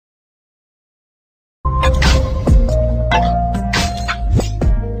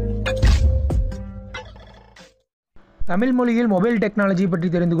தமிழ் மொழியில் mobile technology பற்றி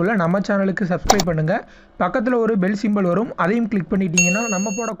தெரிந்து கொள்ள நம்ம சேனலுக்கு சப்ஸ்கிரைப் பண்ணுங்கள். பக்கத்தில் ஒரு பெல் சிம்பல் வரும், அதையும் கிளிக் பண்ணிட்டீங்கன்னா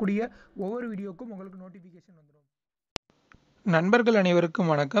நம்ம போடக்கூடிய ஒவ்வொரு வீடியோக்கும் உங்களுக்கு நோட்டிஃபிகேஷன் வந்துடும். நண்பர்கள் அனைவருக்கும்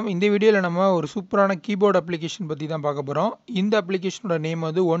வணக்கம். இந்த வீடியோவில் நம்ம ஒரு சூப்பரான கீபோர்டு அப்ளிகேஷன் பற்றி தான் பார்க்க போகிறோம். இந்த அப்ளிகேஷனோட நேம்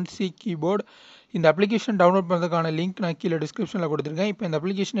வந்து 1C கீபோர்டு. இந்த அப்ளிகேஷன் டவுன்லோட் பண்ணுறதுக்கான லிங்க் நான் கீழே டிஸ்கிரிப்ஷனில் கொடுத்துருக்கேன். இப்போ இந்த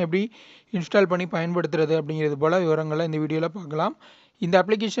அப்ளிகேஷன் எப்படி இன்ஸ்டால் பண்ணி பயன்படுத்துறது அப்படிங்கிறது போல் விவரங்களை இந்த வீடியோவில் பார்க்கலாம். இந்த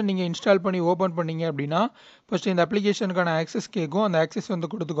அப்ளிகேஷன் நீங்கள் இன்ஸ்டால் பண்ணி ஓப்பன் பண்ணிங்க அப்படின்னா ஃபஸ்ட்டு இந்த அப்ளிகேஷனுக்கான ஆக்சஸ் கேட்கும். அந்த ஆக்சஸ் வந்து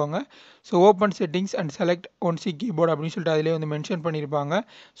கொடுத்துக்கோங்க. So open settings and select 1C keyboard அப்படின்னு சொல்லிட்டு அதிலே வந்து மென்ஷன் பண்ணியிருப்பாங்க.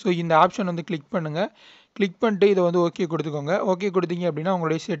 ஸோ இந்த ஆப்ஷன் வந்து கிளிக் பண்ணுங்கள். கிளிக் பண்ணிட்டு இதை வந்து ஓகே கொடுத்துக்கோங்க. ஓகே கொடுத்தீங்க அப்படின்னா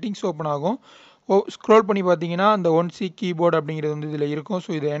உங்களுடைய செட்டிங்ஸ் ஓப்பன் ஆகும். ஸ்க்ரோல் பண்ணி பார்த்தீங்கன்னா அந்த 1C கீபோர்டு அப்படிங்கிறது வந்து இதில் இருக்கும். ஸோ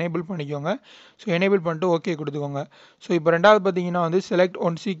இதை எனேபிள் பண்ணிக்கோங்க. ஸோ எனேபிள் பண்ணிட்டு ஓகே கொடுத்துக்கோங்க. ஸோ இப்போ ரெண்டாவது பார்த்தீங்கன்னா வந்து select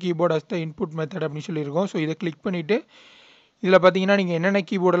 1C keyboard as the input method அப்படின்னு சொல்லியிருக்கோம். ஸோ இதை கிளிக் பண்ணிவிட்டு இதில் பார்த்தீங்கன்னா நீங்கள் என்னென்ன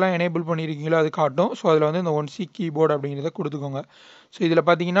கீபோர்டெல்லாம் எனேபிள் பண்ணியிருக்கீங்களோ அது காட்டும். ஸோ அதில் வந்து இந்த 1C கீபோர்டு அப்படிங்கிறத கொடுத்துக்கோங்க. ஸோ இதில்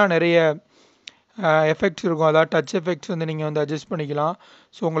பார்த்தீங்கன்னா நிறைய எஃபெக்ட்ஸ் இருக்கும். அதாவது டச் எஃபெக்ட்ஸ் வந்து நீங்கள் வந்து அட்ஜஸ்ட் பண்ணிக்கலாம்.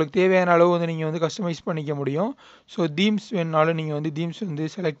 ஸோ உங்களுக்கு தேவையான அளவு வந்து நீங்கள் வந்து கஸ்டமைஸ் பண்ணிக்க முடியும். ஸோ தீம்ஸ் வேணுனாலும் நீங்கள் வந்து தீம்ஸ் வந்து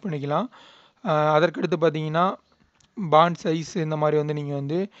செலக்ட் பண்ணிக்கலாம். அதற்கடுத்து பார்த்தீங்கன்னா பாண்ட் சைஸ் இந்த மாதிரி வந்து நீங்கள்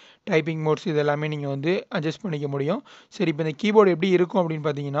வந்து டைப்பிங் மோட்ஸ் இது எல்லாமே நீங்கள் வந்து அட்ஜஸ்ட் பண்ணிக்க முடியும். சரி, இப்போ இந்த கீபோர்டு எப்படி இருக்கும் அப்படின்னு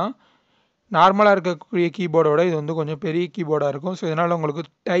பார்த்தீங்கன்னா நார்மலாக இருக்கக்கூடிய கீபோர்டோட இது வந்து கொஞ்சம் பெரிய கீபோர்டாக இருக்கும். ஸோ இதனால் உங்களுக்கு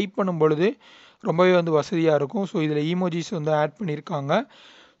டைப் பண்ணும் பொழுது ரொம்பவே வந்து வசதியாக இருக்கும். ஸோ இதில் ஈமோஜிஸ் வந்து ஆட் பண்ணியிருக்காங்க.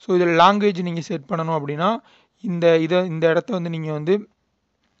 ஸோ இதில் லாங்குவேஜ் நீங்கள் செட் பண்ணணும் அப்படின்னா இந்த இடத்த வந்து நீங்கள் வந்து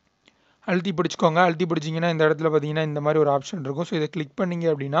அழுத்தி பிடிச்சிக்கோங்க. அழுத்தி பிடிச்சிங்கன்னா இந்த இடத்துல பார்த்தீங்கன்னா இந்த மாதிரி ஒரு ஆப்ஷன் இருக்கும். ஸோ இதை கிளிக் பண்ணிங்க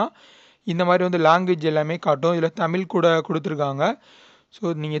அப்படின்னா இந்த மாதிரி வந்து லாங்குவேஜ் எல்லாமே காட்டும். இதில் தமிழ் கூட கொடுத்துருக்காங்க.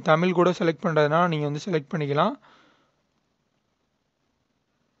 ஸோ நீங்கள் தமிழ் கூட செலக்ட் பண்ணுறதுனா நீங்கள் வந்து செலக்ட் பண்ணிக்கலாம்.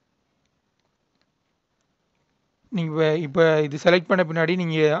 நீங்கள் இப்போ இது செலக்ட் பண்ண பின்னாடி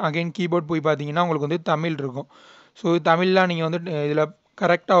நீங்கள் அகைன் கீபோர்ட் போய் பார்த்தீங்கன்னா உங்களுக்கு வந்து தமிழ் இருக்கும். ஸோ தமிழ்லாம் நீங்கள் வந்து இதில்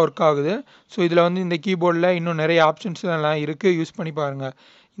கரெக்டாக ஒர்க் ஆகுது. ஸோ இதில் வந்து இந்த கீபோர்டில் இன்னும் நிறைய ஆப்ஷன்ஸ் எல்லாம் இருக்குது. யூஸ் பண்ணி பாருங்கள்.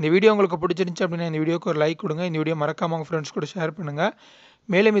 இந்த வீடியோ உங்களுக்கு பிடிச்சிருந்துச்சு அப்படின்னா இந்த வீடியோக்கு ஒரு லைக் கொடுங்க. இந்த வீடியோ மறக்காமல் உங்கள் ஃப்ரெண்ட்ஸ் கூட ஷேர் பண்ணுங்கள்.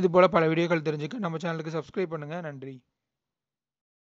 மேலும் இது போல் பல வீடியோக்கள் தெரிஞ்சுக்க நம்ம சேனலுக்கு சப்ஸ்கிரைப் பண்ணுங்கள். நன்றி.